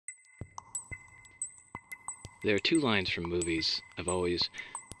There are two lines from movies I've always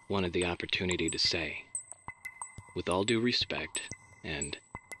wanted the opportunity to say. With all due respect, and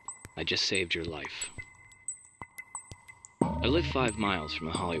I just saved your life. I live 5 miles from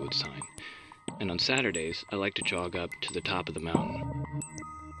a Hollywood sign, and on Saturdays I like to jog up to the top of the mountain.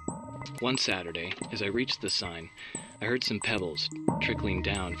 One Saturday, as I reached the sign, I heard some pebbles trickling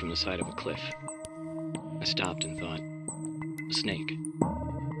down from the side of a cliff. I stopped and thought, a snake.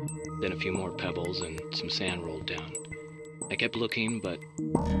 Then a few more pebbles and some sand rolled down. I kept looking, but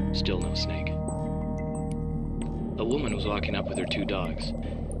still no snake. A woman was walking up with her 2 dogs.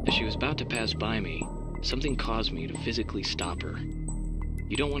 As she was about to pass by me, something caused me to physically stop her.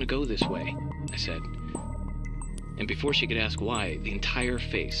 "You don't want to go this way," I said. And before she could ask why, the entire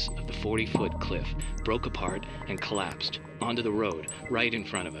face of the 40-foot cliff broke apart and collapsed onto the road right in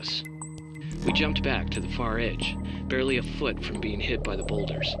front of us. We jumped back to the far edge, barely a foot from being hit by the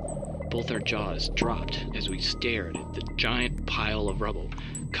boulders. Both our jaws dropped as we stared at the giant pile of rubble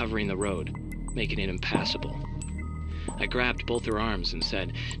covering the road, making it impassable. I grabbed both her arms and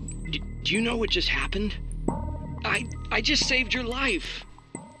said, "Do you know what just happened? I just saved your life."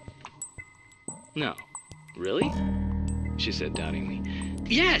 "No, really?" she said doubtingly.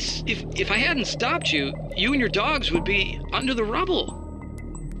 "Yes, if I hadn't stopped you, you and your dogs would be under the rubble."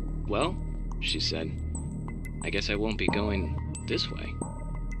 "Well," she said, "I guess I won't be going this way."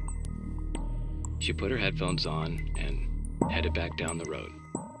 She put her headphones on and headed back down the road.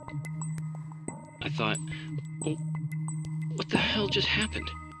 I thought, well, what the hell just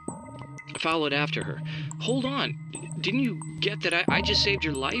happened? I followed after her. "Hold on, didn't you get that I just saved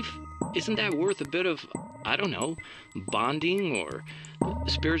your life? Isn't that worth a bit of, I don't know, bonding or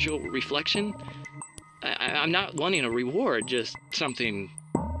spiritual reflection? I'm not wanting a reward, just something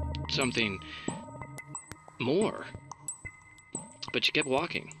more." But she kept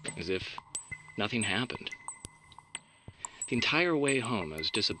walking, as if nothing happened. The entire way home, I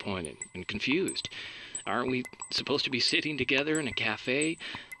was disappointed and confused. Aren't we supposed to be sitting together in a cafe,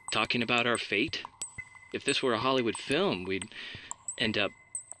 talking about our fate? If this were a Hollywood film, we'd end up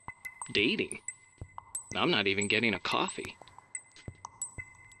dating. I'm not even getting a coffee.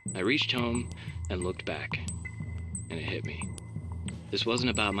 I reached home and looked back, and it hit me. This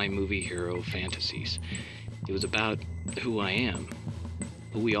wasn't about my movie hero fantasies. It was about who I am,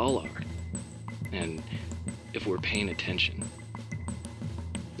 who we all are, and if we're paying attention.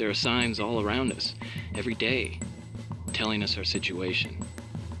 There are signs all around us, every day, telling us our situation,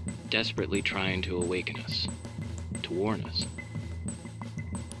 desperately trying to awaken us, to warn us.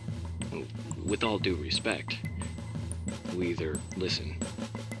 With all due respect, we either listen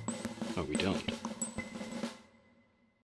or we don't.